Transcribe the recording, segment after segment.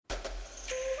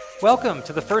Welcome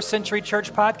to the First Century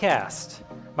Church Podcast.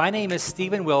 My name is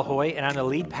Stephen Wilhoy, and I'm the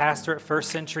lead pastor at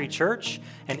First Century Church,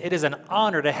 and it is an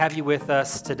honor to have you with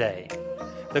us today.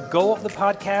 The goal of the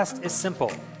podcast is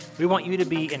simple. We want you to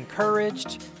be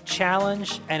encouraged,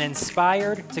 challenged, and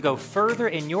inspired to go further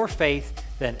in your faith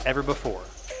than ever before.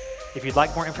 If you'd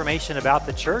like more information about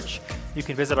the church, you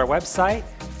can visit our website,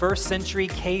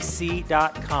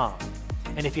 firstcenturykc.com.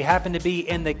 And if you happen to be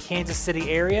in the Kansas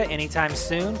City area anytime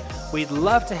soon, we'd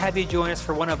love to have you join us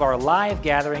for one of our live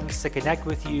gatherings to connect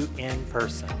with you in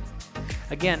person.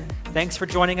 Again, thanks for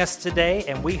joining us today,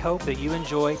 and we hope that you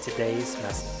enjoy today's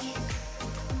message.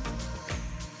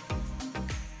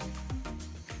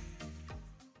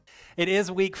 It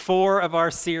is week 4 of our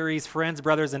series, Friends,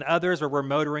 Brothers, and Others, where we're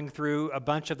motoring through a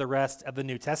bunch of the rest of the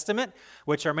New Testament,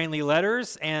 which are mainly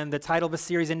letters, and the title of the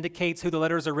series indicates who the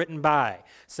letters are written by.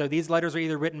 So these letters are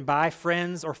either written by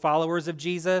friends or followers of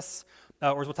Jesus,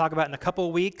 or as we'll talk about in a couple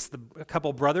of weeks, a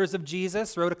couple brothers of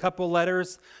Jesus wrote a couple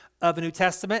letters of the New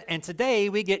Testament, and today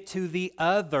we get to the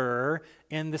other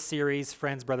in the series,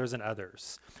 Friends, Brothers, and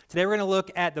Others. Today we're going to look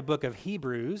at the book of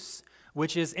Hebrews,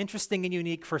 which is interesting and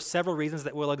unique for several reasons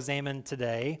that we'll examine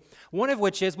today. One of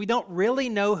which is we don't really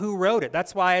know who wrote it.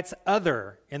 That's why it's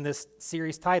other in this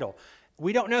series title.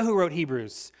 We don't know who wrote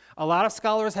Hebrews. A lot of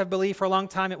scholars have believed for a long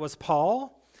time it was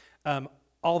Paul.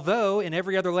 Although in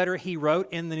every other letter he wrote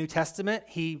in the New Testament,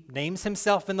 he names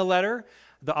himself in the letter.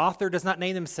 The author does not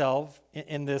name himself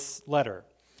in this letter.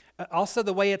 Also,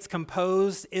 the way it's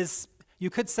composed is, you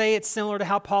could say it's similar to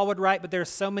how Paul would write, but there's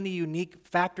so many unique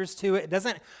factors to it.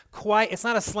 It's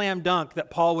not a slam dunk that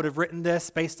Paul would have written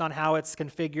this based on how it's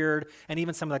configured and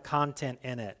even some of the content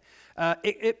in it.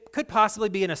 It could possibly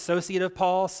be an associate of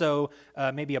Paul, so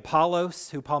maybe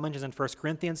Apollos, who Paul mentions in 1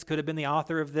 Corinthians, could have been the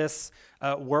author of this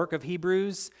work of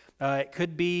Hebrews. It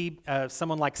could be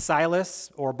someone like Silas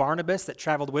or Barnabas that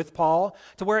traveled with Paul,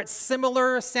 to where it's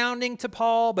similar sounding to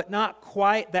Paul, but not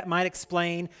quite. That might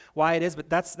explain why it is, but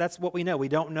that's what we know. We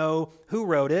don't know who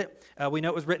wrote it. We know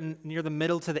it was written near the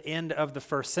middle to the end of the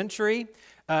first century.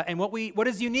 And what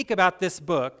is unique about this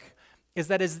book is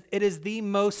that it is the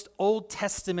most Old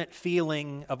Testament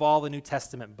feeling of all the New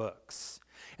Testament books,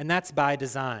 and that's by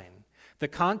design. The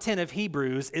content of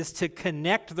Hebrews is to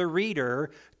connect the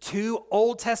reader to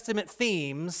Old Testament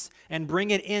themes and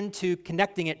bring it into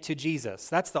connecting it to Jesus.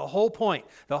 That's the whole point,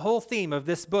 the whole theme of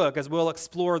this book, as we'll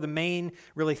explore the main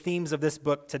really themes of this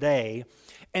book today.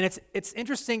 And it's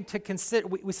interesting to consider,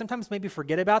 we sometimes maybe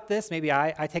forget about this, maybe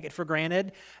I take it for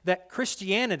granted, that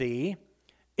Christianity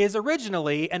is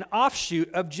originally an offshoot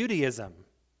of Judaism.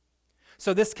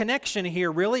 So this connection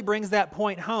here really brings that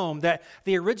point home, that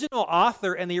the original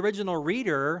author and the original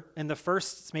reader in the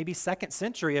first, maybe second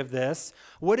century of this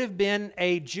would have been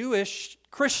a Jewish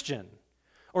Christian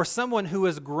or someone who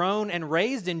was grown and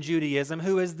raised in Judaism,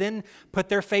 who has then put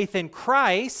their faith in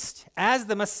Christ as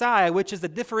the Messiah, which is the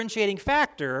differentiating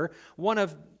factor, one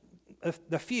of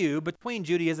the few between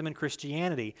Judaism and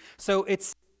Christianity. So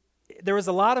there was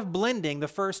a lot of blending the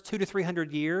first 200 to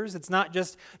 300 years. It's not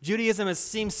just Judaism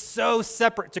seems so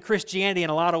separate to Christianity in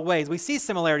a lot of ways. We see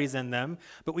similarities in them,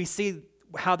 but we see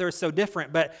how they're so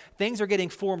different. But things are getting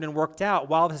formed and worked out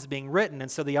while this is being written, and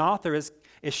so the author is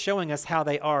showing us how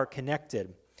they are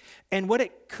connected. And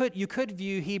you could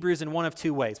view Hebrews in one of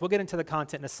two ways. We'll get into the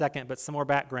content in a second, but some more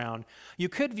background. You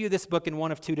could view this book in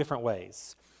one of two different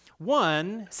ways.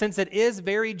 One, since it is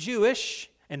very Jewish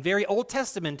and very Old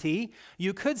Testament-y,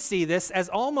 you could see this as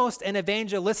almost an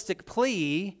evangelistic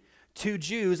plea to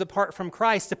Jews apart from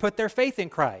Christ to put their faith in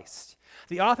Christ.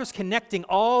 The author's connecting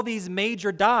all these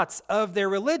major dots of their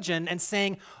religion and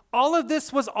saying, all of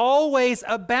this was always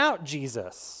about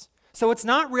Jesus. So it's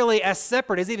not really as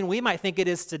separate as even we might think it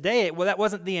is today. Well, that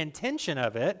wasn't the intention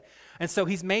of it. And so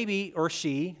he's maybe, or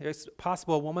she, it's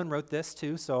possible a woman wrote this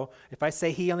too, so if I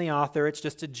say he on the author, it's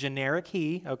just a generic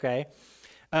he, okay?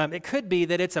 It could be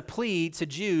that it's a plea to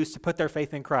Jews to put their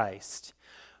faith in Christ.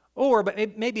 But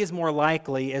it maybe is more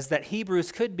likely is that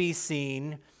Hebrews could be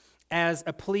seen as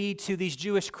a plea to these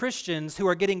Jewish Christians who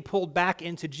are getting pulled back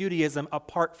into Judaism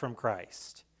apart from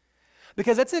Christ.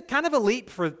 Because it's a kind of a leap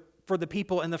for the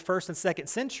people in the first and second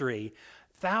century.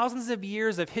 Thousands of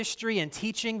years of history and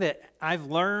teaching that I've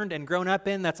learned and grown up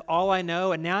in, that's all I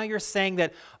know. And now you're saying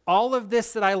that all of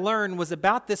this that I learned was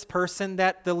about this person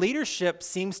that the leadership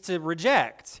seems to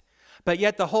reject. But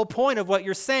yet the whole point of what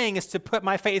you're saying is to put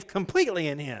my faith completely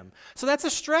in him. So that's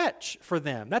a stretch for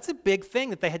them. That's a big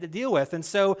thing that they had to deal with. And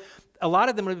so a lot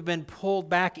of them would have been pulled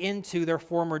back into their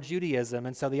former Judaism.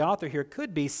 And so the author here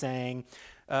could be saying,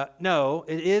 no,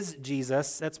 it is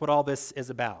Jesus. That's what all this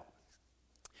is about.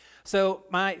 So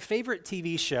my favorite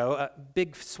TV show,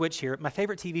 big switch here, my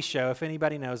favorite TV show, if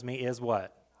anybody knows me, is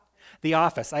what? The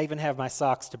Office. I even have my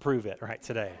socks to prove it right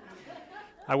today.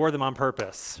 I wore them on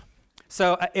purpose.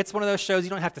 So it's one of those shows you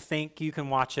don't have to think. You can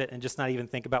watch it and just not even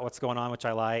think about what's going on, which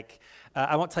I like.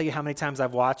 I won't tell you how many times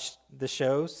I've watched the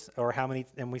shows or how many,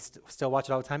 and we still watch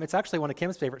it all the time. It's actually one of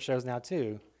Kim's favorite shows now,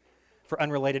 too, for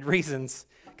unrelated reasons,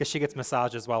 because she gets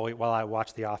massages while I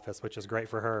watch The Office, which is great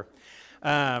for her.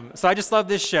 So I just love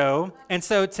this show. And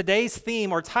so today's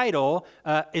theme or title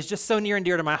is just so near and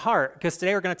dear to my heart, because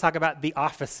today we're going to talk about the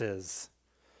offices.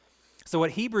 So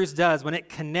what Hebrews does when it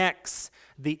connects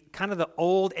the kind of the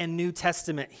Old and New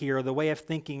Testament here, the way of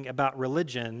thinking about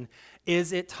religion,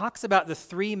 is it talks about the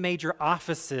three major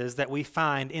offices that we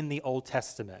find in the Old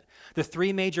Testament. The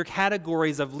three major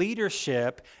categories of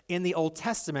leadership in the Old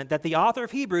Testament that the author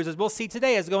of Hebrews, as we'll see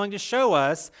today, is going to show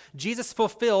us Jesus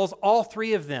fulfills all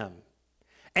three of them.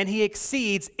 And he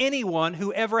exceeds anyone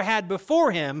who ever had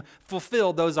before him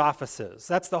fulfilled those offices.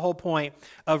 That's the whole point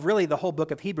of really the whole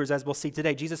book of Hebrews, as we'll see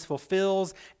today. Jesus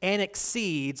fulfills and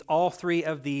exceeds all three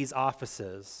of these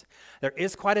offices. There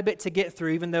is quite a bit to get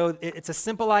through, even though it's a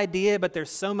simple idea, but there's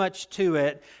so much to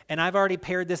it. And I've already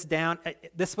pared this down.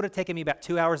 This would have taken me about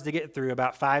 2 hours to get through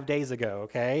about 5 days ago,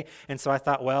 okay? And so I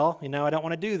thought, well, I don't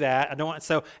want to do that.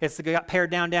 So it's got pared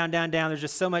down. There's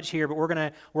just so much here, but we're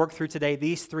going to work through today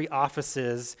these three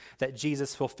offices that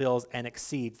Jesus fulfills and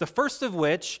exceeds. The first of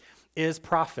which is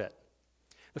prophet.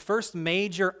 The first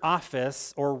major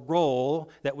office or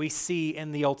role that we see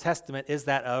in the Old Testament is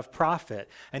that of prophet.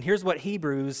 And here's what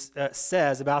Hebrews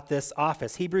says about this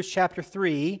office. Hebrews chapter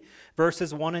 3,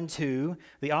 verses 1 and 2,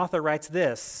 the author writes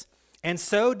this: "And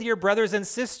so, dear brothers and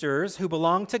sisters who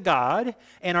belong to God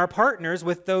and are partners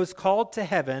with those called to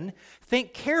heaven,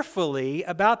 think carefully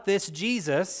about this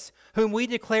Jesus, whom we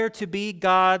declare to be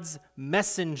God's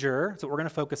messenger," that's what we're going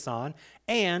to focus on,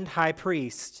 "and high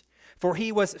priest. For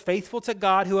he was faithful to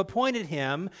God who appointed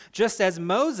him, just as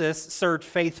Moses served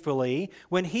faithfully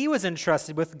when he was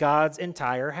entrusted with God's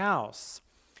entire house."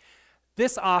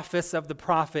 This office of the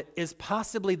prophet is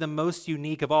possibly the most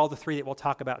unique of all the three that we'll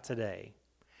talk about today.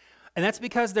 And that's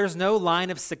because there's no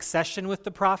line of succession with the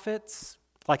prophets,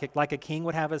 like a king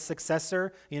would have a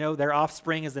successor. Their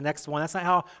offspring is the next one. That's not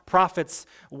how prophets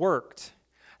worked.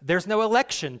 There's no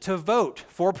election to vote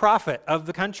for prophet of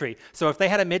the country. So if they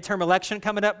had a midterm election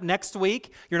coming up next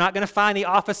week, you're not going to find the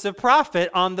office of prophet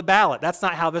on the ballot. That's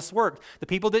not how this worked. The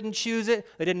people didn't choose it.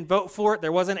 They didn't vote for it.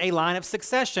 There wasn't a line of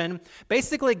succession.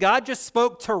 Basically, God just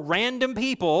spoke to random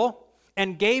people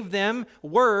and gave them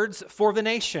words for the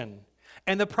nation.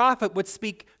 And the prophet would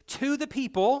speak to the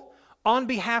people on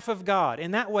behalf of God. In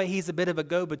that way, he's a bit of a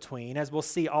go-between, as we'll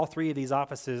see all three of these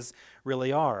offices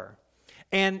really are.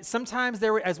 And sometimes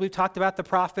as we've talked about the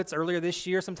prophets earlier this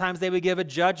year, sometimes they would give a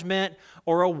judgment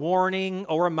or a warning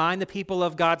or remind the people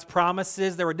of God's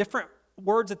promises. There were different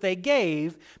words that they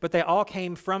gave, but they all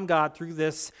came from God through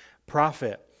this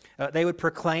prophet. They would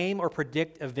proclaim or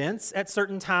predict events at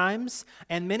certain times,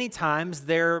 and many times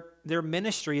their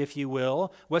ministry, if you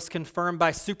will, was confirmed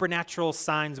by supernatural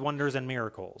signs, wonders, and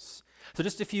miracles. So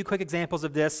just a few quick examples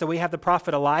of this. So we have the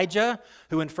prophet Elijah,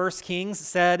 who in 1 Kings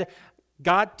said,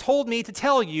 "God told me to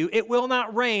tell you it will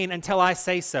not rain until I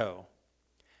say so."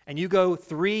 And you go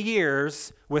 3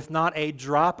 years with not a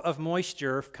drop of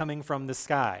moisture coming from the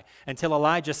sky until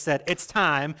Elijah said, "It's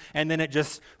time," and then it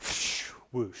just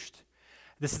whooshed.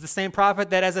 This is the same prophet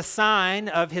that, as a sign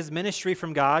of his ministry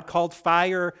from God, called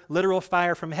fire, literal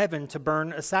fire from heaven, to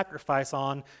burn a sacrifice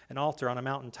on an altar on a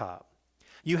mountaintop.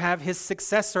 You have his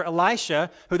successor, Elisha,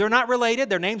 who they're not related.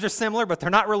 Their names are similar, but they're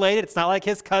not related. It's not like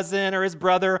his cousin or his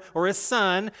brother or his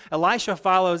son. Elisha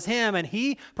follows him, and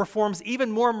he performs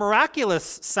even more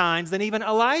miraculous signs than even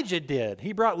Elijah did.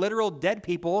 He brought literal dead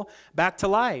people back to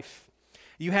life.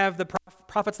 You have the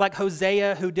prophets like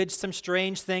Hosea, who did some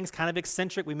strange things, kind of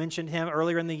eccentric. We mentioned him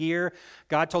earlier in the year.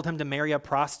 God told him to marry a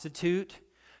prostitute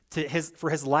for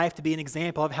his life to be an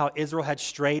example of how Israel had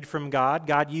strayed from God.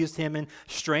 God used him in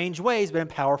strange ways, but in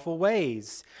powerful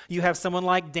ways. You have someone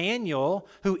like Daniel,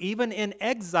 who even in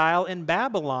exile in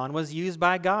Babylon was used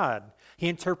by God. He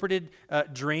interpreted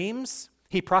dreams.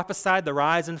 He prophesied the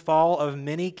rise and fall of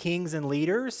many kings and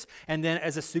leaders, and then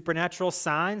as a supernatural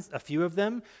sign, a few of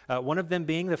them, one of them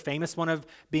being the famous one of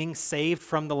being saved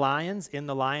from the lions in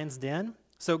the lion's den.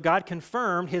 So God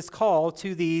confirmed his call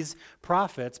to these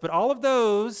prophets. But all of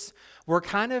those were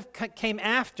came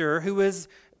after who is,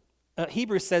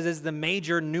 Hebrews says, is the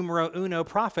major numero uno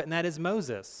prophet, and that is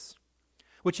Moses.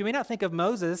 Which you may not think of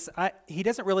Moses, he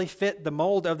doesn't really fit the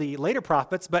mold of the later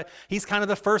prophets, but he's kind of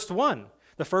the first one,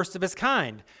 the first of his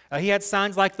kind. He had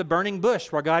signs like the burning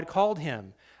bush where God called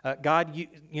him. God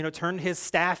turned his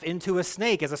staff into a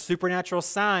snake as a supernatural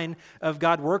sign of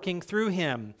God working through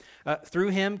him. Through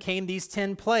him came these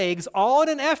 10 plagues, all in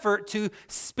an effort to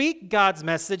speak God's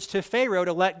message to Pharaoh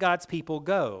to let God's people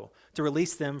go, to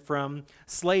release them from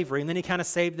slavery. And then he kind of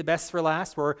saved the best for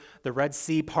last, where the Red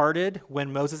Sea parted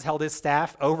when Moses held his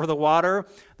staff over the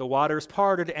waters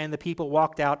parted, and the people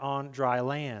walked out on dry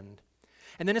land.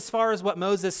 And then as far as what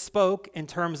Moses spoke in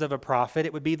terms of a prophet,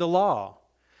 it would be the law.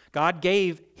 God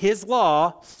gave his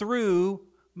law through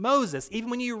Moses. Even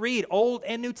when you read Old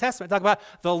and New Testament, talk about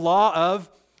the law of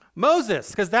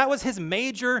Moses, because that was his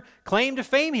major claim to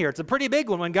fame here. It's a pretty big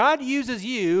one. When God uses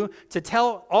you to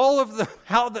tell all of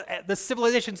how the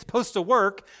civilization's supposed to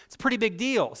work, it's a pretty big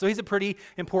deal. So he's a pretty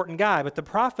important guy. But the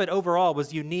prophet overall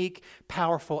was unique,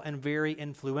 powerful, and very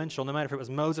influential, no matter if it was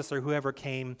Moses or whoever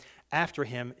came after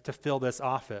him to fill this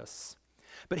office.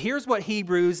 But here's what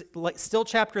Hebrews, still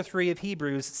chapter 3 of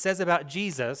Hebrews, says about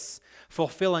Jesus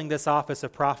fulfilling this office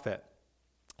of prophet.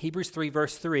 Hebrews 3,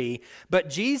 verse 3, "But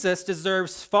Jesus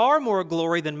deserves far more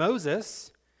glory than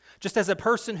Moses, just as a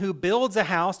person who builds a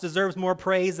house deserves more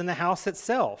praise than the house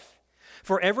itself.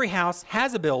 For every house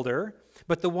has a builder,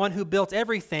 but the one who built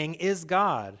everything is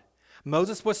God.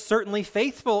 Moses was certainly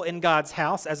faithful in God's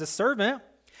house as a servant.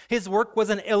 His work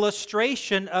was an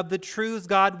illustration of the truths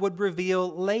God would reveal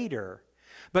later.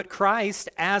 But Christ,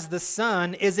 as the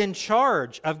Son, is in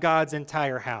charge of God's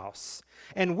entire house.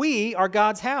 And we are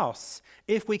God's house,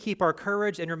 if we keep our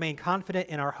courage and remain confident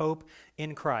in our hope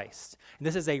in Christ." And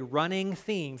this is a running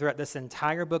theme throughout this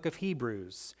entire book of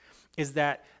Hebrews, is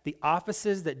that the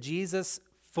offices that Jesus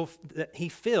that he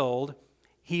filled,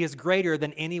 he is greater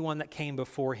than anyone that came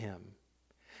before him.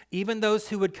 Even those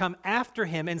who would come after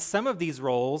him in some of these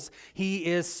roles, he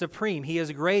is supreme. He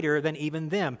is greater than even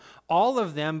them. All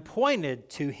of them pointed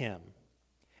to him,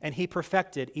 and he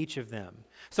perfected each of them.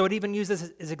 So it even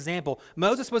uses as example.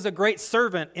 Moses was a great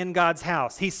servant in God's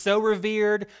house. He's so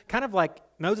revered, kind of like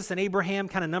Moses and Abraham,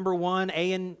 kind of number one,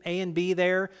 A and B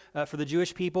there for the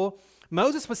Jewish people.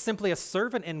 Moses was simply a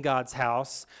servant in God's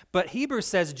house, but Hebrews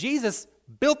says Jesus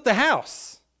built the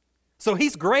house. So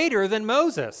he's greater than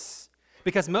Moses,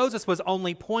 because Moses was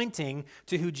only pointing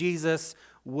to who Jesus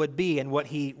would be and what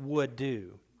he would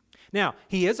do. Now,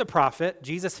 he is a prophet.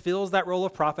 Jesus fills that role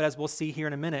of prophet, as we'll see here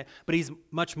in a minute, but he's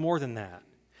much more than that.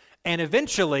 And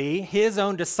eventually, his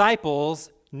own disciples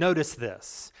noticed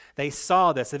this. They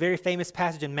saw this. A very famous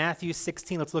passage in Matthew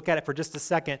 16. Let's look at it for just a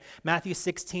second. Matthew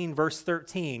 16, verse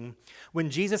 13. When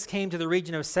Jesus came to the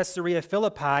region of Caesarea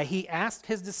Philippi, he asked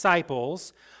his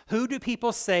disciples, "Who do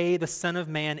people say the Son of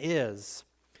Man is?"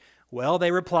 Well,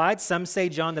 they replied, "Some say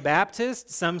John the Baptist,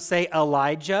 some say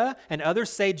Elijah, and others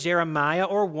say Jeremiah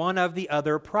or one of the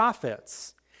other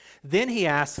prophets." Then he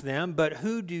asked them, "But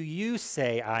who do you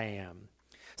say I am?"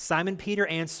 Simon Peter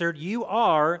answered, "You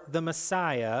are the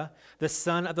Messiah, the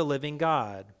Son of the living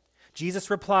God." Jesus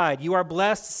replied, "You are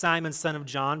blessed, Simon, son of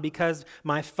John, because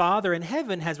my Father in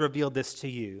heaven has revealed this to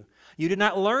you. You did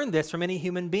not learn this from any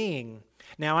human being.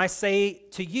 Now I say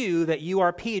to you that you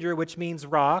are Peter, which means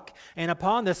rock, and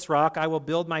upon this rock I will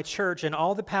build my church, and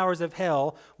all the powers of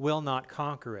hell will not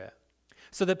conquer it."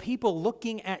 So the people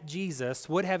looking at Jesus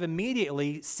would have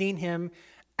immediately seen him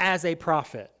as a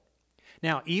prophet.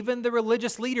 Now, even the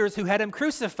religious leaders who had him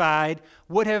crucified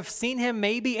would have seen him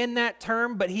maybe in that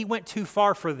term, but he went too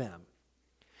far for them.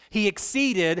 He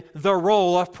exceeded the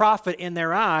role of prophet in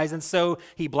their eyes, and so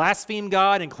he blasphemed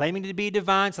God and claiming to be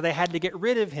divine, so they had to get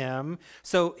rid of him.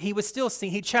 So he was still seen,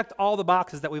 he checked all the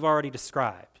boxes that we've already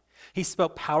described. He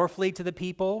spoke powerfully to the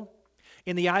people.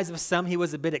 In the eyes of some, he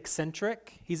was a bit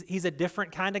eccentric. He's a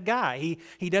different kind of guy.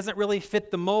 He doesn't really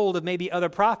fit the mold of maybe other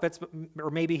prophets,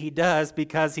 or maybe he does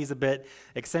because he's a bit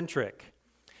eccentric.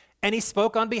 And he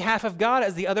spoke on behalf of God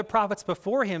as the other prophets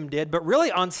before him did, but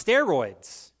really on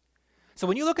steroids. So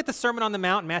when you look at the Sermon on the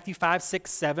Mount, Matthew 5, 6,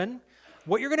 7,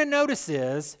 what you're going to notice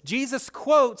is Jesus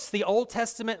quotes the Old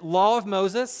Testament law of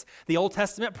Moses, the Old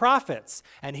Testament prophets.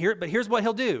 But here's what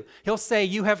he'll do. He'll say,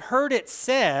 "You have heard it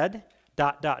said, ...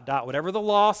 whatever the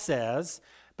law says."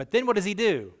 But then what does he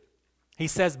do? He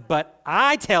says, "But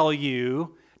I tell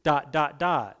you, ...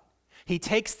 He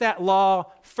takes that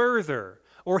law further,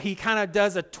 or he kind of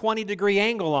does a 20-degree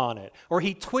angle on it, or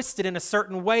he twists it in a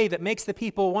certain way that makes the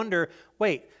people wonder,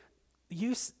 wait,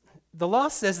 the law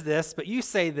says this, but you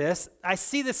say this. I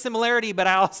see the similarity, but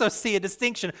I also see a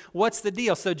distinction. What's the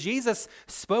deal?" So Jesus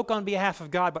spoke on behalf of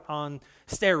God, but on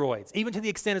steroids, even to the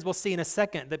extent, as we'll see in a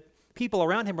second, that people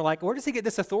around him were like, "Where does he get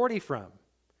this authority from?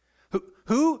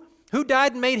 Who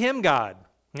died and made him God?"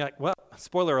 You're like, well,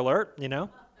 spoiler alert,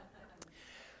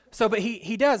 But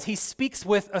he does. He speaks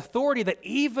with authority that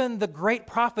even the great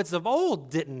prophets of old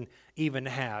didn't even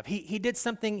have. He did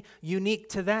something unique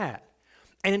to that.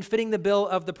 And in fitting the bill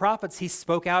of the prophets, he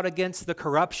spoke out against the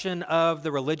corruption of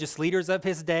the religious leaders of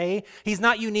his day. He's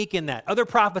not unique in that. Other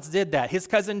prophets did that. His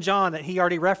cousin John, that he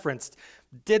already referenced,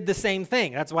 did the same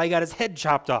thing. That's why he got his head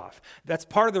chopped off. That's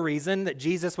part of the reason that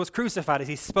Jesus was crucified, is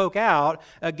he spoke out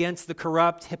against the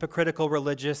corrupt, hypocritical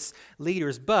religious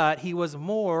leaders. But he was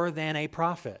more than a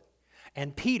prophet.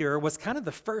 And Peter was kind of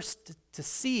the first to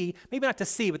see, maybe not to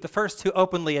see, but the first to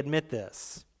openly admit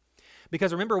this.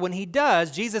 Because remember, when he does,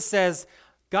 Jesus says,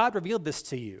 God revealed this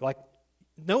to you. Like,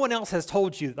 no one else has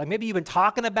told you. Like, maybe you've been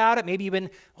talking about it. Maybe you've been,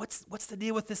 what's the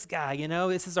deal with this guy? You know,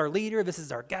 this is our leader. This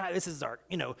is our guy. This is our,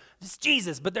 this is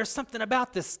Jesus. But there's something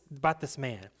about this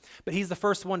man. But he's the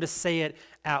first one to say it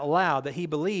out loud, that he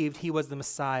believed he was the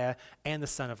Messiah and the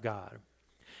Son of God.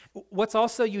 What's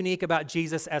also unique about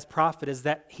Jesus as prophet is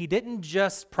that he didn't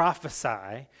just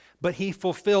prophesy, but he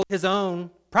fulfilled his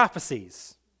own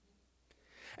prophecies.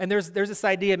 And there's this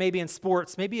idea maybe in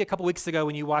sports, maybe a couple weeks ago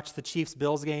when you watched the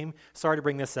Chiefs-Bills game. Sorry to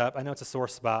bring this up. I know it's a sore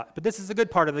spot, but this is a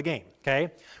good part of the game, okay?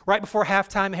 Right before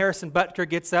halftime, Harrison Butker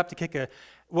gets up to kick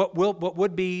what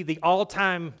would be the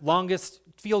all-time longest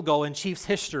field goal in Chiefs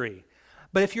history.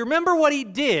 But if you remember what he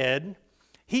did,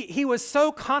 he was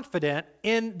so confident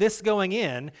in this going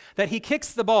in that he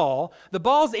kicks the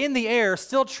ball's in the air,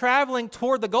 still traveling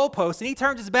toward the goalpost, and he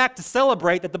turns his back to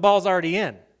celebrate that the ball's already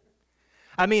in.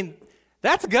 I mean,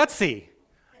 that's gutsy.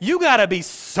 You got to be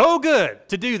so good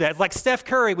to do that. It's like Steph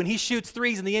Curry when he shoots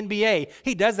threes in the NBA.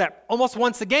 He does that almost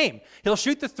once a game. He'll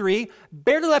shoot the three,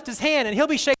 barely left his hand, and he'll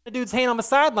be shaking the dude's hand on the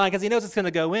sideline because he knows it's going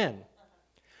to go in.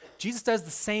 Jesus does the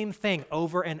same thing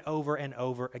over and over and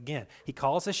over again. He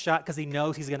calls his shot because he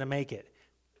knows he's going to make it.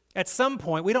 At some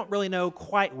point, we don't really know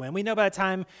quite when. We know by the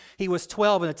time he was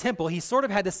 12 in the temple, he sort of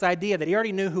had this idea that he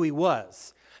already knew who he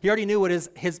was. He already knew what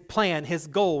his plan, his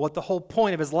goal, what the whole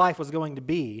point of his life was going to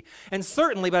be. And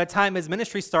certainly by the time his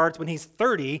ministry starts, when he's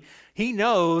 30, he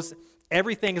knows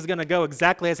everything is going to go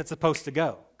exactly as it's supposed to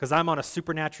go because I'm on a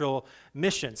supernatural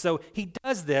mission. So he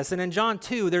does this. And in John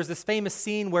 2, there's this famous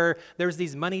scene where there's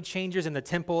these money changers in the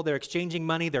temple. They're exchanging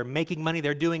money. They're making money.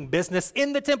 They're doing business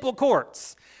in the temple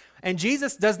courts. And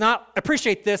Jesus does not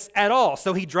appreciate this at all.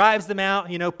 So he drives them out,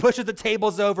 pushes the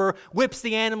tables over, whips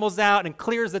the animals out, and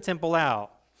clears the temple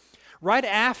out. Right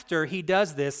after he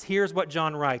does this, here's what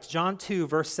John writes. John 2,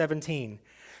 verse 17.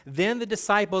 Then the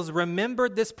disciples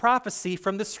remembered this prophecy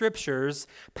from the scriptures,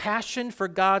 passion for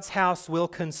God's house will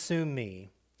consume me.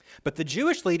 But the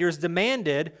Jewish leaders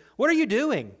demanded, what are you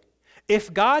doing?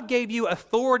 If God gave you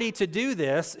authority to do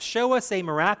this, show us a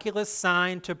miraculous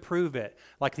sign to prove it,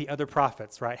 like the other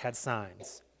prophets, right, had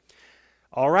signs.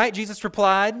 All right, Jesus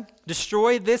replied,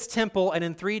 destroy this temple, and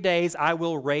in 3 days I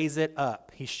will raise it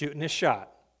up. He's shooting his shot.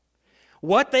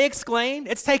 What, they exclaimed?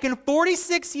 It's taken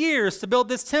 46 years to build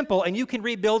this temple, and you can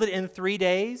rebuild it in 3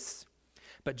 days?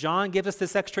 But John gives us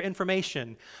this extra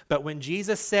information. But when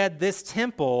Jesus said this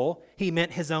temple, he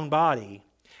meant his own body.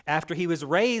 After he was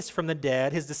raised from the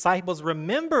dead, his disciples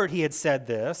remembered he had said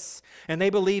this, and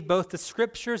they believed both the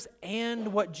scriptures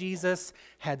and what Jesus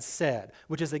had said,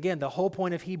 which is, again, the whole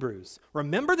point of Hebrews.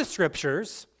 Remember the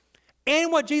scriptures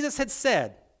and what Jesus had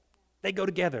said. They go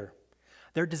together.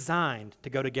 They're designed to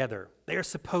go together. They are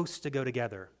supposed to go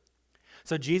together.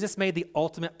 So Jesus made the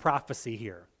ultimate prophecy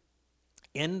here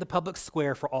in the public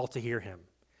square for all to hear him.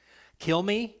 Kill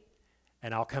me,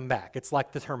 and I'll come back. It's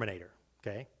like the Terminator,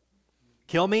 okay?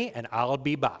 Kill me, and I'll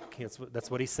be back.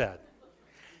 That's what he said.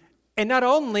 And not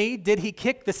only did he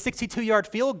kick the 62-yard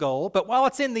field goal, but while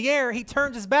it's in the air, he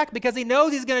turns his back because he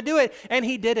knows he's going to do it, and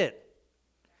he did it.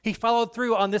 He followed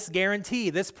through on this guarantee,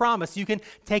 this promise. You can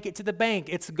take it to the bank.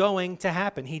 It's going to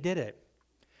happen. He did it.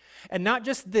 And not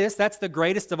just this, that's the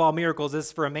greatest of all miracles,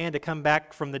 is for a man to come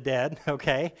back from the dead,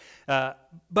 okay?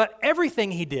 But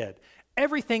everything he did,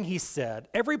 everything he said,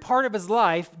 every part of his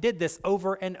life did this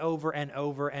over and over and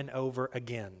over and over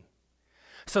again.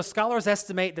 So scholars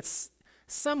estimate that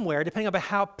somewhere, depending on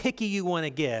how picky you want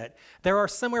to get, there are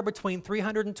somewhere between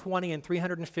 320 and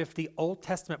 350 Old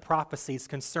Testament prophecies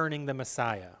concerning the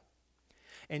Messiah.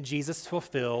 And Jesus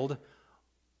fulfilled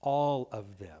all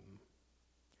of them.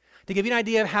 To give you an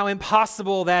idea of how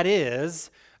impossible that is,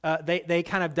 they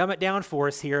kind of dumb it down for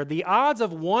us here. The odds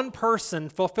of one person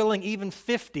fulfilling even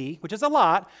 50, which is a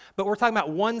lot, but we're talking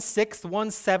about 1/6,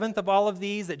 1/7 of all of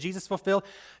these that Jesus fulfilled.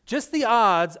 Just the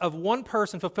odds of one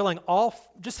person fulfilling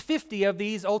just 50 of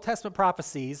these Old Testament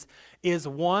prophecies is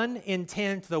 1 in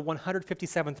 10 to the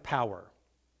 157th power.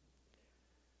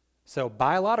 So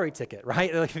buy a lottery ticket,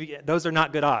 right? Those are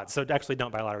not good odds, so actually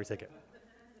don't buy a lottery ticket.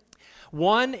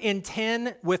 1 in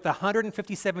 10 with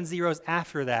 157 zeros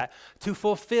after that, to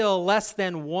fulfill less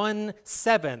than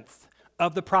 1/7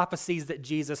 of the prophecies that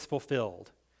Jesus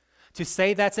fulfilled. To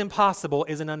say that's impossible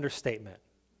is an understatement.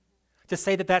 To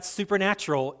say that that's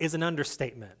supernatural is an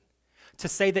understatement. To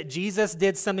say that Jesus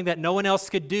did something that no one else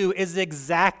could do is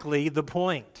exactly the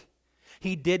point.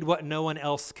 He did what no one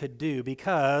else could do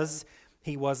because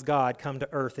he was God come to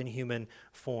earth in human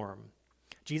form.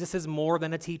 Jesus is more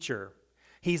than a teacher.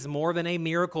 He's more than a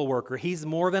miracle worker. He's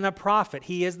more than a prophet.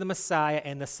 He is the Messiah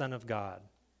and the Son of God.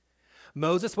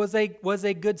 Moses was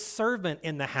a good servant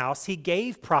in the house. He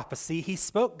gave prophecy. He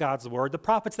spoke God's word. The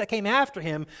prophets that came after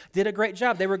him did a great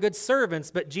job. They were good servants,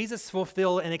 but Jesus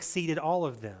fulfilled and exceeded all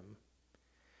of them.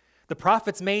 The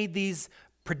prophets made these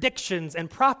predictions and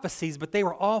prophecies, but they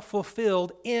were all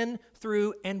fulfilled in,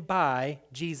 through, and by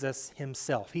Jesus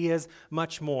himself. He is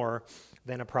much more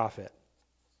than a prophet.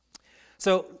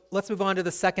 So let's move on to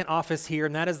the second office here,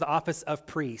 and that is the office of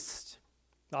priest.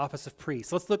 The office of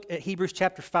priest. Let's look at Hebrews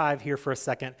chapter 5 here for a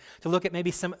second to look at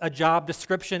maybe a job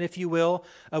description, if you will,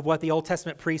 of what the Old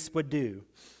Testament priests would do.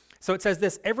 So it says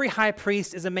this: every high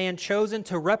priest is a man chosen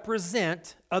to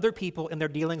represent other people in their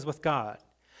dealings with God.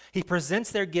 He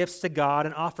presents their gifts to God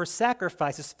and offers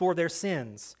sacrifices for their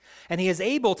sins. And he is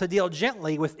able to deal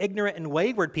gently with ignorant and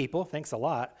wayward people, thanks a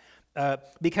lot,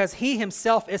 because he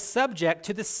himself is subject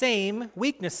to the same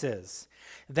weaknesses.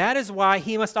 That is why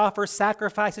he must offer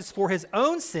sacrifices for his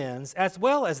own sins as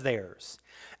well as theirs.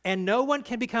 And no one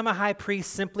can become a high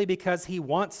priest simply because he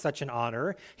wants such an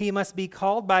honor. He must be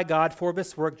called by God for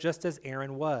this work, just as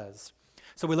Aaron was.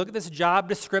 So we look at this job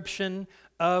description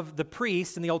of the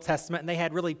priests in the Old Testament, and they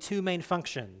had really two main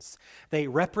functions. They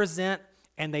represent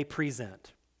and they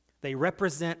present. They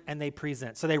represent and they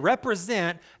present. So they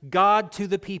represent God to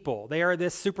the people. They are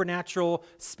this supernatural,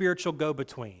 spiritual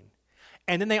go-between.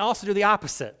 And then they also do the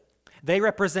opposite. They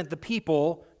represent the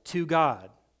people to God.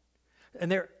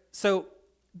 And there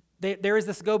is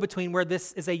this go-between where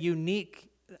this is a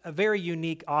very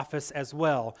unique office as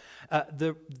well.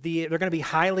 They're going to be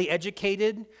highly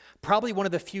educated, probably one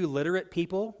of the few literate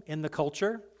people in the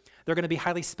culture. They're going to be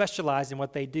highly specialized in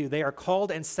what they do. They are called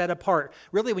and set apart.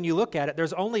 Really, when you look at it,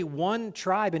 there's only one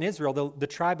tribe in Israel, the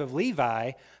tribe of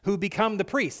Levi, who become the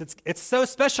priests. It's so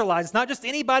specialized. It's not just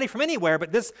anybody from anywhere,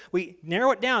 but we narrow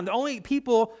it down. The only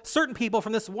certain people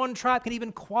from this one tribe can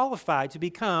even qualify to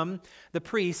become the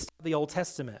priests of the Old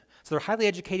Testament. So they're highly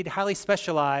educated, highly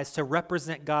specialized to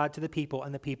represent God to the people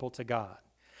and the people to God.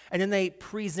 And then they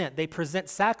present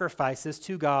sacrifices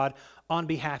to God on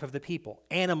behalf of the people,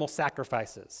 animal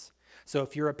sacrifices. So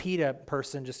if you're a PETA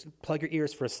person, just plug your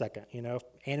ears for a second. You know,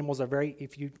 animals are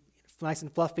nice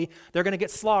and fluffy, they're going to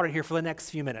get slaughtered here for the next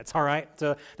few minutes, all right?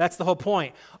 So that's the whole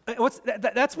point.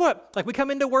 That's what, like we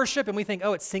come into worship and we think,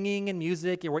 oh, it's singing and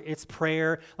music, it's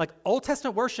prayer. Like Old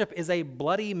Testament worship is a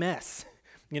bloody mess.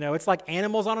 You know, it's like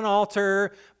animals on an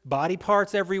altar, body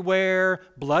parts everywhere,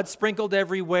 blood sprinkled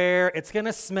everywhere. It's going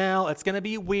to smell. It's going to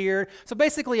be weird. So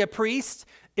basically a priest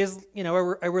is,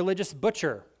 a religious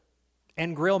butcher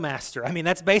and grill master. I mean,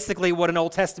 that's basically what an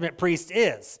Old Testament priest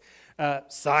is.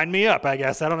 Sign me up, I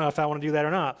guess. I don't know if I want to do that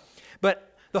or not.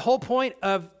 But the whole point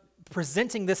of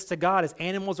presenting this to God is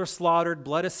animals are slaughtered,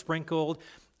 blood is sprinkled,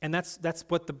 and that's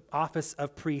what the office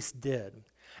of priest did.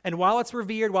 And while it's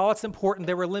revered, while it's important,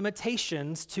 there were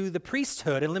limitations to the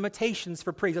priesthood and limitations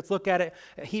for priests. Let's look at it,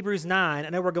 Hebrews 9. I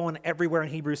know we're going everywhere in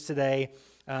Hebrews today,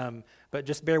 but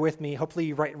just bear with me. Hopefully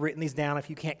you've written these down if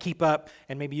you can't keep up,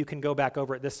 and maybe you can go back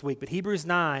over it this week. But Hebrews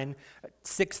 9,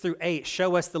 6 through 8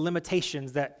 show us the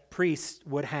limitations that priests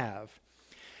would have.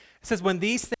 It says, when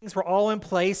these things were all in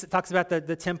place, it talks about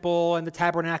the temple and the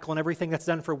tabernacle and everything that's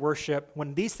done for worship.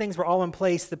 When these things were all in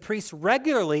place, the priests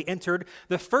regularly entered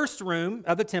the first room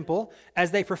of the temple as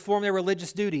they performed their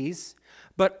religious duties,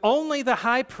 but only the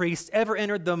high priest ever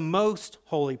entered the most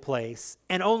holy place,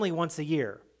 and only once a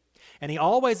year. And he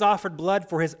always offered blood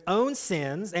for his own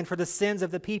sins and for the sins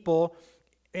of the people,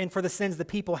 and for the sins the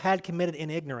people had committed in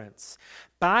ignorance.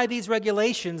 By these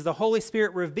regulations, the Holy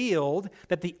Spirit revealed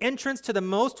that the entrance to the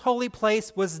most holy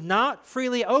place was not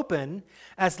freely open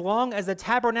as long as the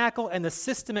tabernacle and the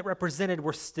system it represented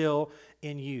were still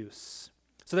in use.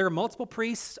 So there are multiple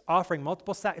priests offering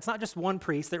multiple it's not just one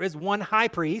priest. There is one high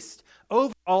priest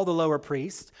over all the lower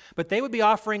priests, but they would be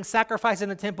offering sacrifice in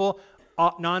the temple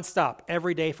nonstop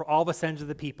every day for all the sins of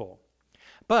the people.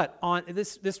 But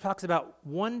this talks about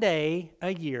one day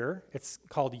a year. It's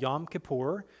called Yom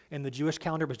Kippur, and the Jewish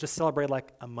calendar was just celebrated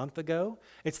like a month ago.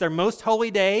 It's their most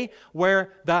holy day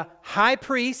where the high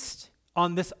priest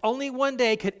on this only one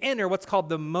day could enter what's called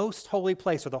the most holy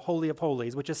place, or the Holy of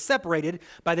Holies, which is separated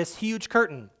by this huge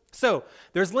curtain. So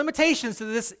there's limitations to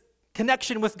this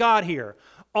connection with God here.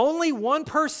 Only one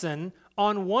person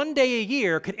on one day a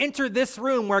year could enter this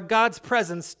room where God's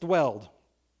presence dwelled.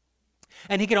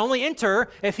 And he could only enter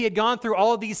if he had gone through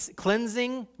all of these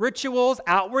cleansing rituals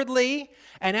outwardly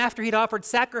and after he'd offered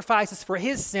sacrifices for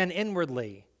his sin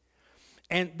inwardly.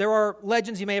 And there are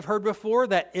legends you may have heard before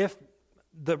that if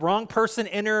the wrong person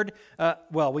entered,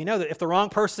 we know that if the wrong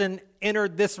person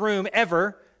entered this room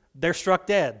ever, they're struck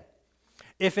dead.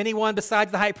 If anyone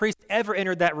besides the high priest ever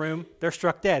entered that room, they're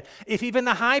struck dead. If even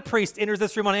the high priest enters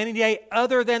this room on any day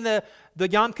other than the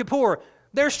Yom Kippur,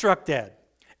 they're struck dead.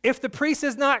 If the priest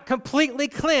is not completely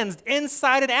cleansed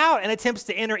inside and out and attempts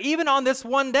to enter even on this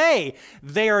one day,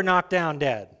 they are knocked down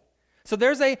dead. So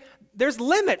there's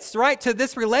limits, right, to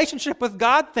this relationship with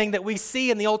God thing that we see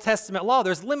in the Old Testament law.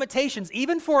 There's limitations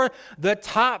even for the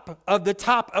top of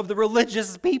the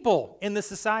religious people in the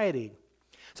society.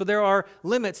 So there are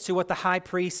limits to what the high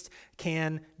priest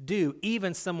can do,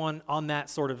 even someone on that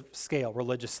sort of scale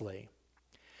religiously.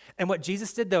 And what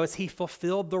Jesus did, though, is he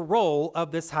fulfilled the role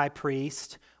of this high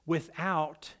priest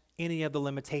without any of the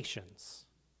limitations.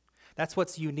 That's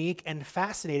what's unique and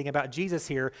fascinating about Jesus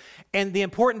here. And the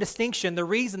important distinction, the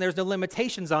reason there's no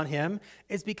limitations on him,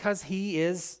 is because he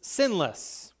is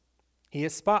sinless. He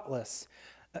is spotless.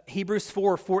 Hebrews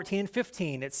 4:14 and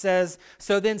 15, it says,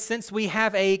 "So then since we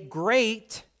have a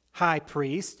great high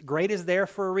priest," great is there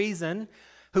for a reason,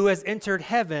 "who has entered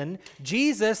heaven,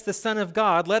 Jesus, the Son of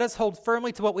God, let us hold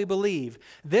firmly to what we believe.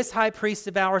 This high priest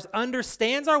of ours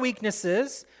understands our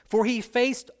weaknesses, for he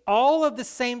faced all of the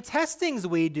same testings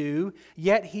we do,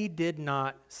 yet he did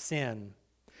not sin."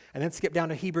 And then skip down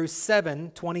to Hebrews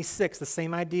 7:26, the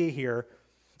same idea here.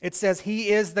 It says, "He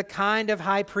is the kind of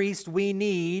high priest we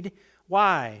need."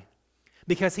 Why?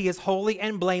 Because he is holy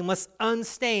and blameless,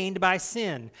 unstained by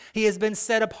sin. He has been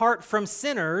set apart from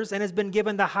sinners and has been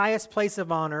given the highest place of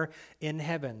honor in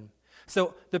heaven.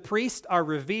 So the priests are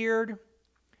revered,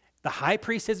 the high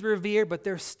priest is revered, but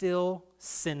they're still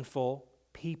sinful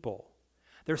people.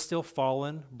 They're still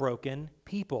fallen, broken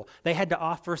people. They had to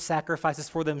offer sacrifices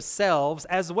for themselves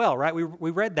as well, right?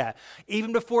 We read that.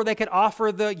 Even before they could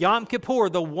offer the Yom Kippur,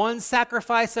 the one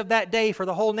sacrifice of that day for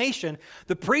the whole nation,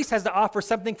 the priest has to offer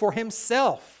something for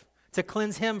himself to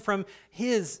cleanse him from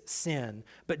his sin.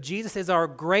 But Jesus is our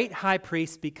great high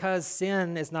priest because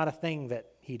sin is not a thing that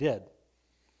he did.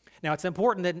 Now, it's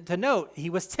important to note,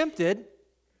 he was tempted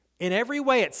in every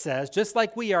way, it says, just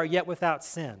like we are, yet without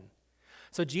sin.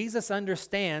 So Jesus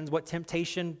understands what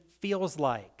temptation feels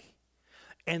like.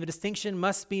 And the distinction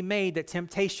must be made that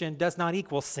temptation does not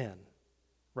equal sin,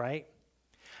 right?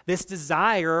 This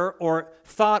desire or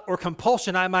thought or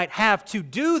compulsion I might have to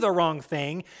do the wrong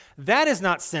thing, that is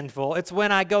not sinful. It's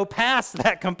when I go past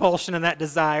that compulsion and that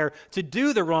desire to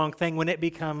do the wrong thing when it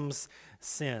becomes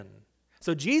sin.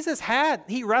 So Jesus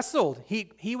he wrestled.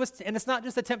 He was, and it's not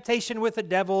just a temptation with the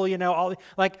devil,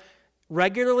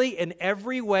 regularly in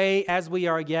every way as we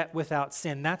are yet without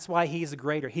sin. That's why he's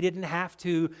greater. He didn't have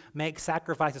to make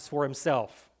sacrifices for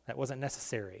himself. That wasn't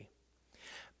necessary.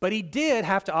 But he did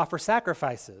have to offer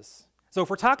sacrifices. So if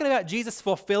we're talking about Jesus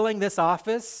fulfilling this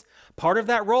office, part of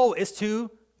that role is to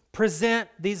present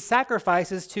these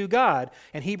sacrifices to God.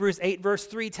 And Hebrews 8 verse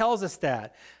 3 tells us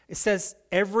that. It says,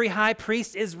 every high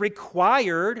priest is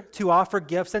required to offer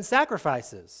gifts and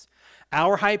sacrifices.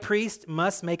 Our high priest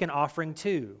must make an offering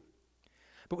too.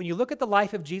 But when you look at the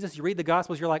life of Jesus, you read the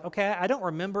Gospels, you're like, okay, I don't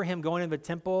remember him going into the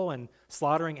temple and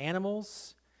slaughtering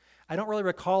animals. I don't really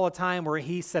recall a time where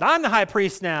he said, I'm the high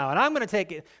priest now, and I'm going to take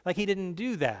it. Like, he didn't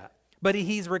do that. But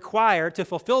he's required to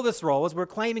fulfill this role, as we're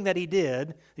claiming that he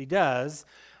does.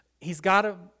 He's got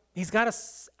to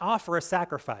offer a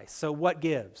sacrifice. So what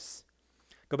gives?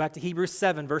 Go back to Hebrews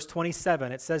 7, verse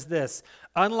 27. It says this,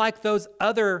 unlike those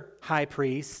other high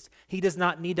priests, he does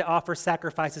not need to offer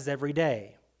sacrifices every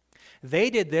day.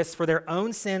 They did this for their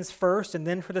own sins first and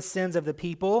then for the sins of the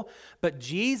people. But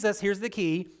Jesus, here's the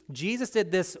key, Jesus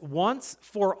did this once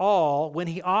for all when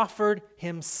he offered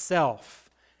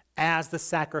himself as the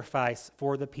sacrifice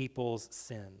for the people's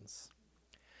sins.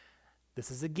 This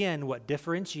is again what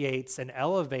differentiates and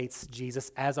elevates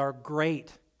Jesus as our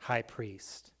great high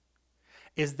priest,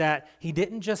 is that he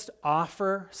didn't just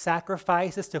offer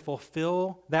sacrifices to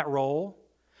fulfill that role,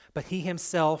 but he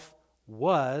himself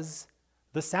was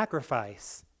the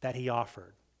sacrifice that he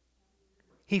offered.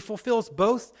 He fulfills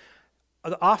both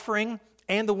the offering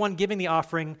and the one giving the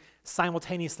offering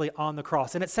simultaneously on the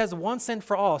cross. And it says once and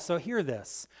for all. So hear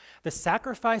this. The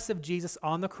sacrifice of Jesus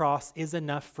on the cross is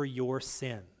enough for your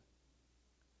sin.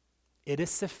 It is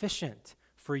sufficient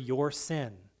for your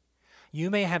sin. You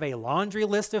may have a laundry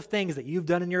list of things that you've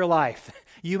done in your life.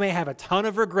 You may have a ton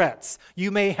of regrets.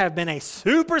 You may have been a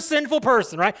super sinful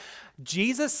person, right?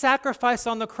 Jesus' sacrifice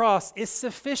on the cross is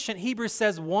sufficient, Hebrews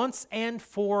says, once and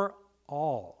for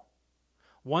all.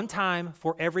 One time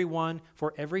for everyone,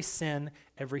 for every sin,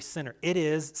 every sinner. It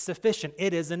is sufficient.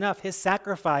 It is enough. His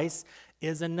sacrifice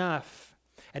is enough.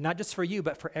 And not just for you,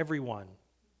 but for everyone.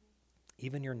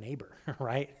 Even your neighbor,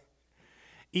 right?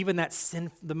 Even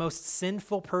the most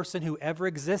sinful person who ever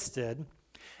existed,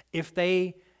 if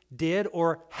they did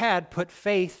or had put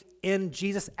faith in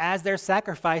Jesus as their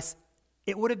sacrifice,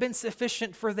 it would have been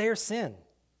sufficient for their sin.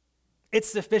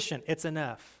 It's sufficient. It's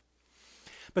enough.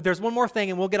 But there's one more thing,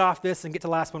 and we'll get off this and get to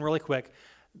the last one really quick.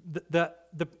 The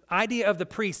idea of the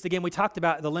priest, again, we talked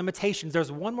about the limitations.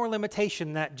 There's one more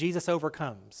limitation that Jesus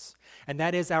overcomes, and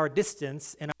that is our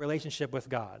distance in our relationship with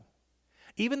God.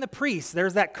 Even the priests,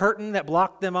 there's that curtain that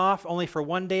blocked them off only for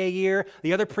one day a year.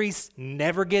 The other priests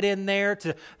never get in there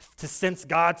to sense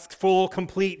God's full,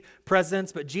 complete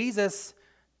presence. But Jesus,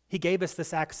 he gave us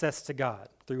this access to God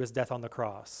through his death on the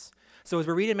cross. So as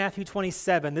we read in Matthew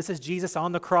 27, this is Jesus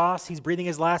on the cross. He's breathing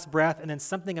his last breath, and then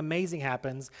something amazing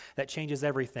happens that changes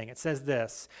everything. It says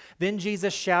this, "Then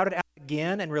Jesus shouted out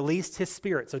again and released his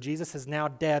spirit." So Jesus is now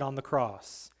dead on the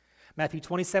cross. Matthew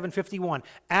 27:51.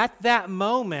 "At that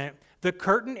moment, the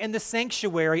curtain in the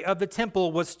sanctuary of the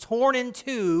temple was torn in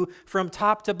two from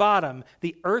top to bottom.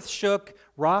 The earth shook,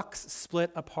 rocks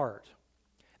split apart."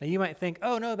 Now you might think,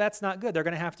 oh no, that's not good. They're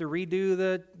going to have to redo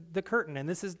the curtain, and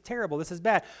this is terrible, this is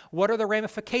bad. What are the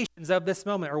ramifications of this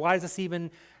moment, or why does this even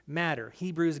matter?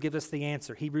 Hebrews gives us the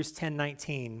answer. Hebrews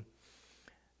 10:19.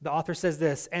 The author says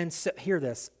this, and so, hear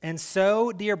this, "And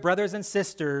so, dear brothers and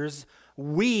sisters,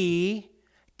 we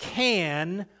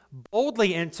can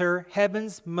boldly enter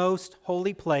heaven's most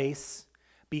holy place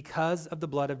because of the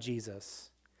blood of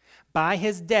Jesus. By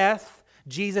his death,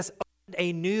 Jesus opened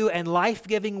a new and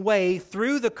life-giving way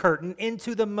through the curtain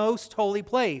into the most holy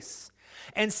place.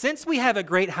 And since we have a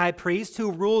great high priest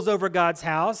who rules over God's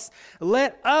house,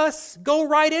 let us go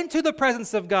right into the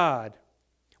presence of God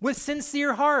with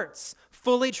sincere hearts,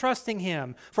 fully trusting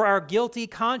him. For our guilty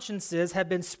consciences have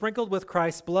been sprinkled with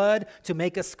Christ's blood to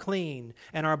make us clean,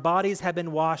 and our bodies have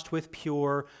been washed with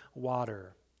pure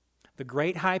water." The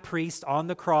great high priest on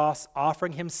the cross,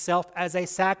 offering himself as a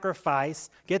sacrifice,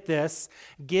 get this,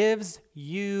 gives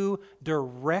you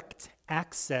direct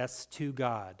access to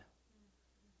God.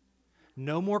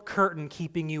 No more curtain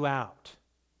keeping you out.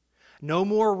 No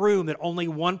more room that only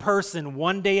one person,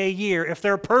 one day a year, if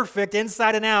they're perfect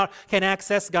inside and out, can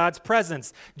access God's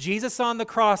presence. Jesus on the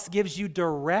cross gives you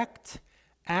direct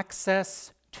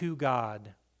access to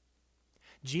God.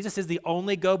 Jesus is the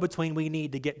only go-between we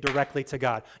need to get directly to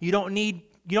God. You don't need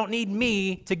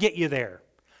me to get you there.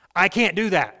 I can't do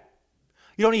that.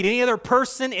 You don't need any other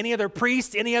person, any other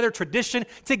priest, any other tradition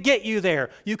to get you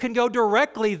there. You can go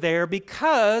directly there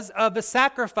because of the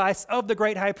sacrifice of the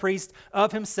great high priest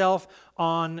of himself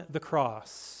on the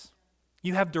cross.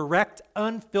 You have direct,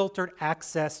 unfiltered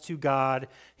access to God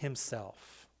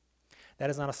himself. That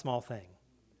is not a small thing.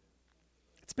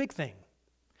 It's a big thing.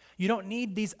 You don't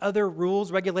need these other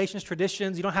rules, regulations,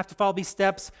 traditions. You don't have to follow these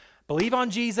steps. Believe on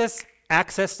Jesus,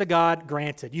 access to God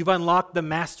granted. You've unlocked the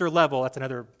master level. That's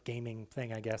another gaming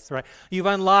thing, I guess, right? You've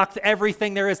unlocked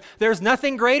everything there is. There's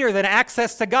nothing greater than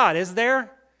access to God, is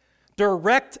there?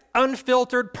 Direct,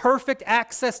 unfiltered, perfect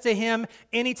access to him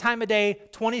any time of day,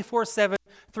 24/7,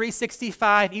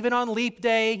 365, even on leap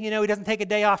day. He doesn't take a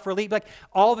day off for leap. Like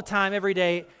all the time, every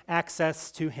day,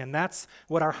 access to him. That's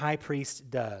what our high priest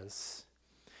does.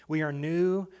 We are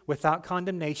new, without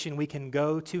condemnation. We can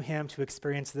go to him to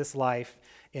experience this life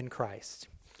in Christ.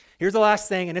 Here's the last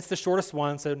thing, and it's the shortest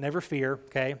one, so never fear,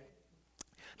 okay?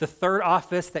 The third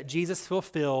office that Jesus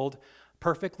fulfilled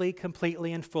perfectly,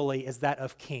 completely, and fully is that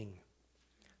of king.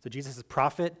 So Jesus is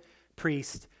prophet,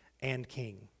 priest, and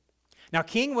king. Now,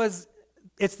 king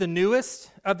it's the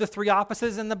newest of the three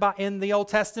offices in the Old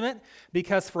Testament,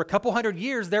 because for a couple hundred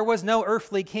years, there was no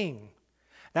earthly king.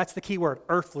 That's the key word,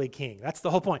 earthly king. That's the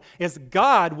whole point, is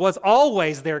God was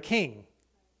always their king.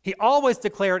 He always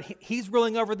declared he's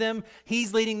ruling over them,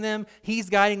 he's leading them, he's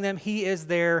guiding them, he is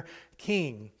their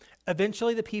king.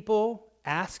 Eventually, the people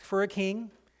asked for a king.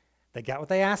 They got what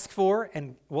they asked for,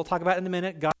 and we'll talk about it in a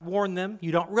minute. God warned them,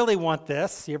 you don't really want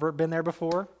this. You ever been there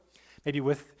before? Maybe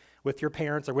with your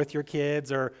parents or with your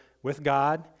kids or with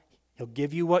God. He'll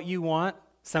give you what you want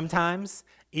sometimes,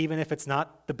 even if it's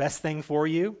not the best thing for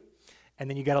you. And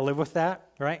then you got to live with that,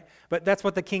 right? But that's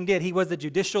what the king did. He was the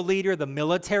judicial leader, the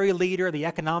military leader, the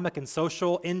economic and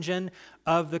social engine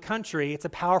of the country. It's a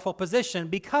powerful position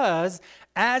because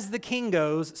as the king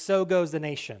goes, so goes the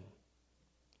nation.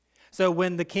 So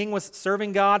when the king was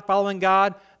serving God, following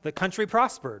God, the country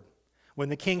prospered. When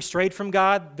the king strayed from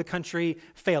God, the country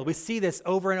failed. We see this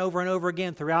over and over and over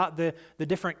again throughout the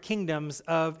different kingdoms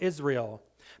of Israel.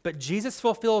 But Jesus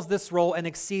fulfills this role and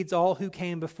exceeds all who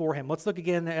came before him. Let's look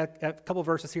again at a couple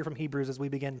verses here from Hebrews as we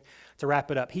begin to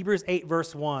wrap it up. Hebrews 8,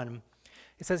 verse 1.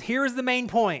 It says, here is the main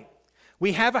point.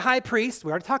 We have a high priest.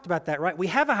 We already talked about that, right? We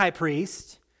have a high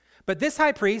priest, but this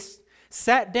high priest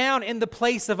sat down in the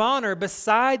place of honor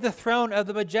beside the throne of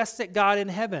the majestic God in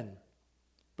heaven.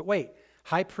 But wait,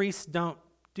 high priests don't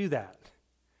do that.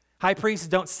 High priests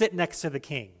don't sit next to the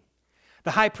king.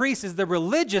 The high priest is the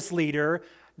religious leader,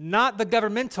 not the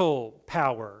governmental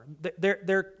power.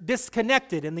 They're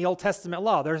disconnected in the Old Testament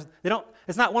law.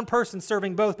 It's not one person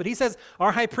serving both, but he says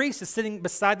our high priest is sitting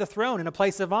beside the throne in a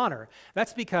place of honor.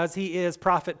 That's because he is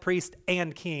prophet, priest,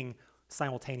 and king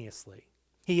simultaneously.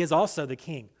 He is also the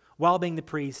king while being the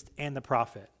priest and the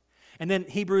prophet. And then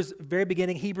very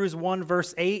beginning, Hebrews 1,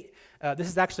 verse 8, this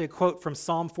is actually a quote from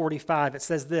Psalm 45. It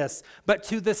says this, but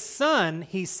to the Son,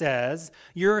 he says,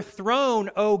 your throne,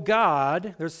 O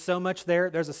God, there's so much there.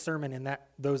 There's a sermon in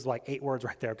those like 8 words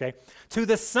right there, okay? To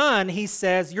the Son, he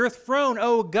says, your throne,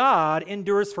 O God,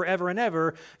 endures forever and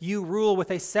ever. You rule with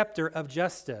a scepter of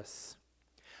justice.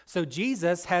 So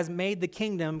Jesus has made the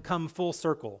kingdom come full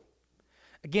circle.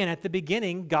 Again, at the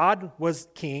beginning, God was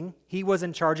king. He was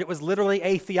in charge. It was literally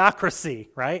a theocracy,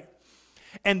 right?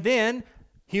 And then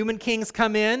human kings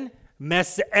come in,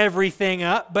 mess everything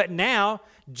up. But now,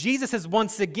 Jesus is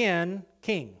once again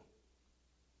king.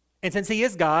 And since he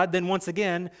is God, then once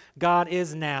again, God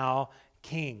is now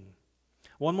king.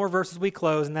 One more verse as we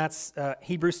close, and that's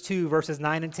Hebrews 2, verses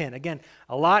 9 and 10. Again,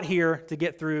 a lot here to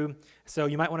get through, so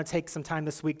you might want to take some time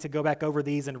this week to go back over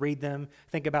these and read them.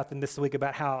 Think about them this week,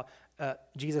 about how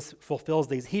Jesus fulfills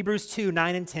these. Hebrews 2,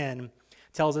 9 and 10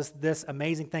 tells us this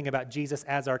amazing thing about Jesus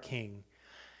as our king.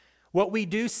 What we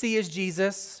do see is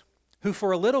Jesus, who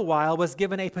for a little while was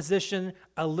given a position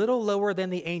a little lower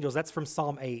than the angels. That's from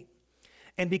Psalm 8.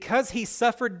 And because he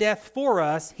suffered death for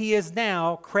us, he is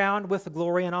now crowned with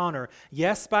glory and honor.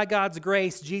 Yes, by God's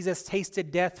grace, Jesus tasted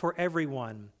death for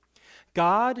everyone.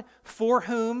 God, for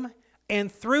whom and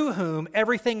through whom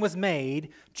everything was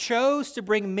made, chose to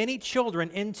bring many children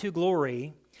into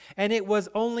glory, and it was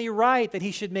only right that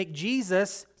he should make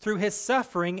Jesus, through his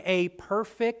suffering, a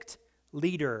perfect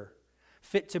leader,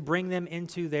 fit to bring them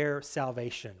into their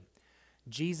salvation.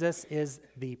 Jesus is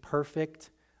the perfect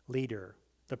leader,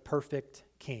 the perfect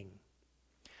king.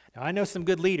 Now, I know some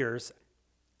good leaders.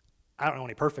 I don't know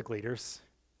any perfect leaders,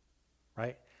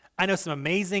 right? I know some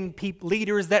amazing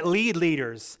leaders that lead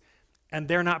leaders, and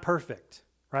they're not perfect,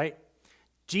 right?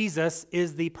 Jesus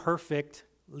is the perfect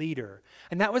leader.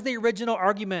 And that was the original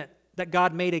argument that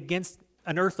God made against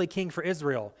an earthly king for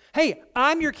Israel. Hey,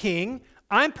 I'm your king.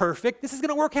 I'm perfect. This is going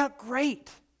to work out great.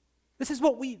 This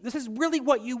is really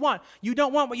what you want. You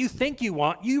don't want what you think you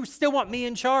want. You still want me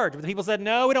in charge. But the people said,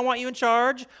 no, we don't want you in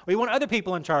charge. We want other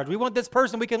people in charge. We want this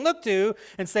person we can look to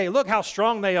and say, look how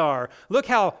strong they are. Look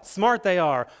how smart they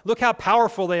are. Look how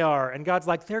powerful they are. And God's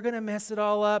like, they're going to mess it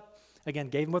all up. Again,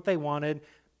 gave them what they wanted.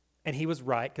 And he was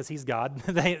right because he's God.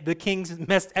 The kings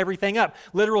messed everything up.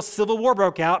 Literal civil war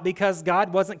broke out because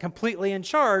God wasn't completely in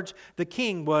charge. The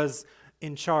king was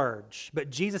in charge. But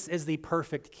Jesus is the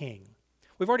perfect king.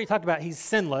 We've already talked about he's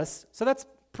sinless, so that's a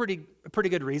pretty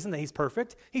good reason that he's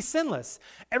perfect. He's sinless.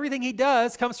 Everything he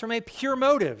does comes from a pure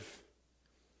motive.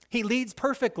 He leads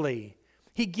perfectly.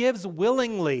 He gives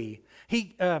willingly.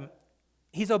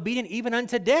 He's obedient even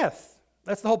unto death.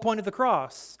 That's the whole point of the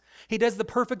cross. He does the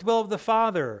perfect will of the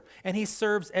Father, and he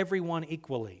serves everyone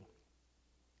equally.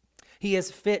 He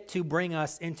is fit to bring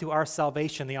us into our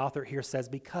salvation, the author here says,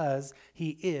 because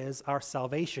he is our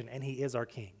salvation and he is our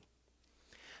king.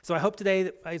 So I hope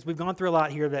today, as we've gone through a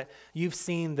lot here, that you've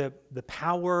seen the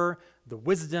power, the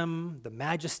wisdom, the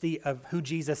majesty of who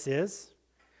Jesus is,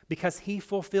 because he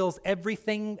fulfills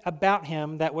everything about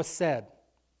him that was said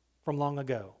from long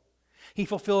ago. He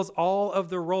fulfills all of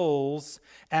the roles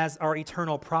as our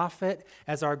eternal prophet,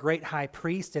 as our great high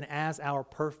priest, and as our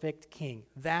perfect king.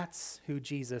 That's who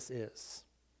Jesus is.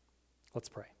 Let's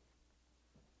pray.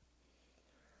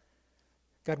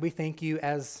 God, we thank you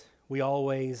as we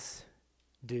always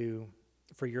do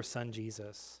for your son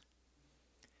Jesus.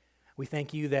 We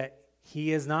thank you that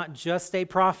he is not just a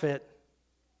prophet,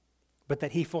 but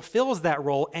that he fulfills that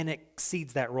role and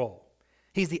exceeds that role.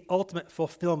 He's the ultimate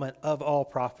fulfillment of all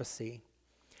prophecy.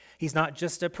 He's not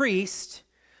just a priest,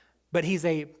 but he's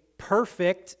a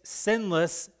perfect,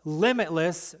 sinless,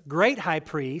 limitless, great high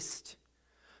priest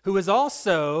who is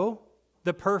also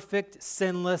the perfect,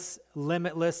 sinless,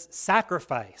 limitless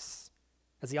sacrifice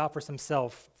as he offers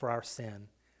himself for our sin.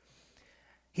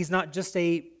 He's not just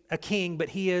a king, but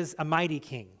he is a mighty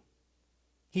king.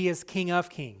 He is King of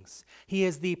kings. He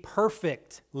is the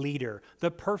perfect leader,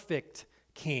 the perfect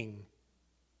king.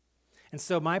 And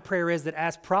so my prayer is that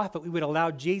as prophet, we would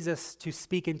allow Jesus to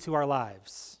speak into our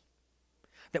lives,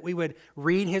 that we would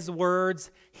read his words,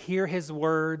 hear his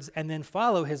words, and then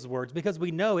follow his words, because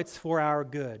we know it's for our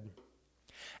good.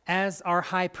 As our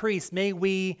high priest, may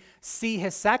we see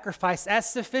his sacrifice as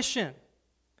sufficient.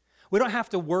 We don't have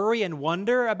to worry and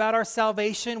wonder about our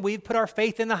salvation. We've put our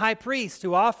faith in the high priest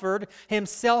who offered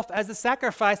himself as a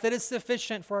sacrifice that is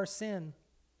sufficient for our sin.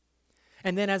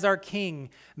 And then as our king,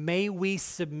 may we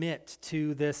submit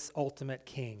to this ultimate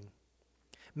king.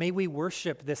 May we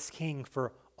worship this king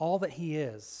for all that he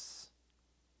is,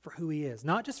 for who he is.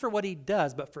 Not just for what he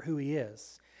does, but for who he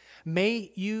is.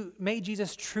 May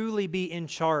Jesus truly be in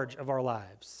charge of our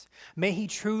lives. May he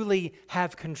truly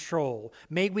have control.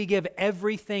 May we give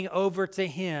everything over to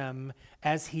him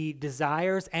as he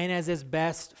desires and as is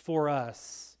best for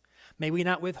us. May we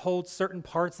not withhold certain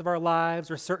parts of our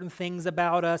lives or certain things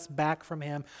about us back from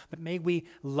him, but may we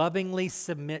lovingly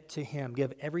submit to him,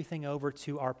 give everything over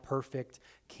to our perfect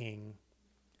King.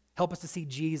 Help us to see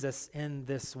Jesus in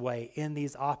this way, in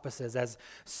these offices, as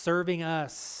serving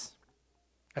us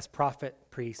as prophet,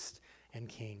 priest, and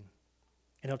king.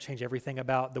 And it'll change everything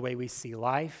about the way we see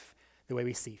life, the way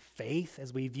we see faith,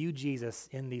 as we view Jesus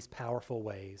in these powerful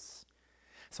ways.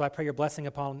 So I pray your blessing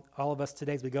upon all of us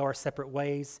today as we go our separate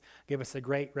ways. Give us a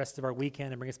great rest of our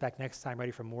weekend and bring us back next time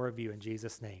ready for more of you in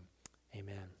Jesus' name.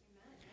 Amen.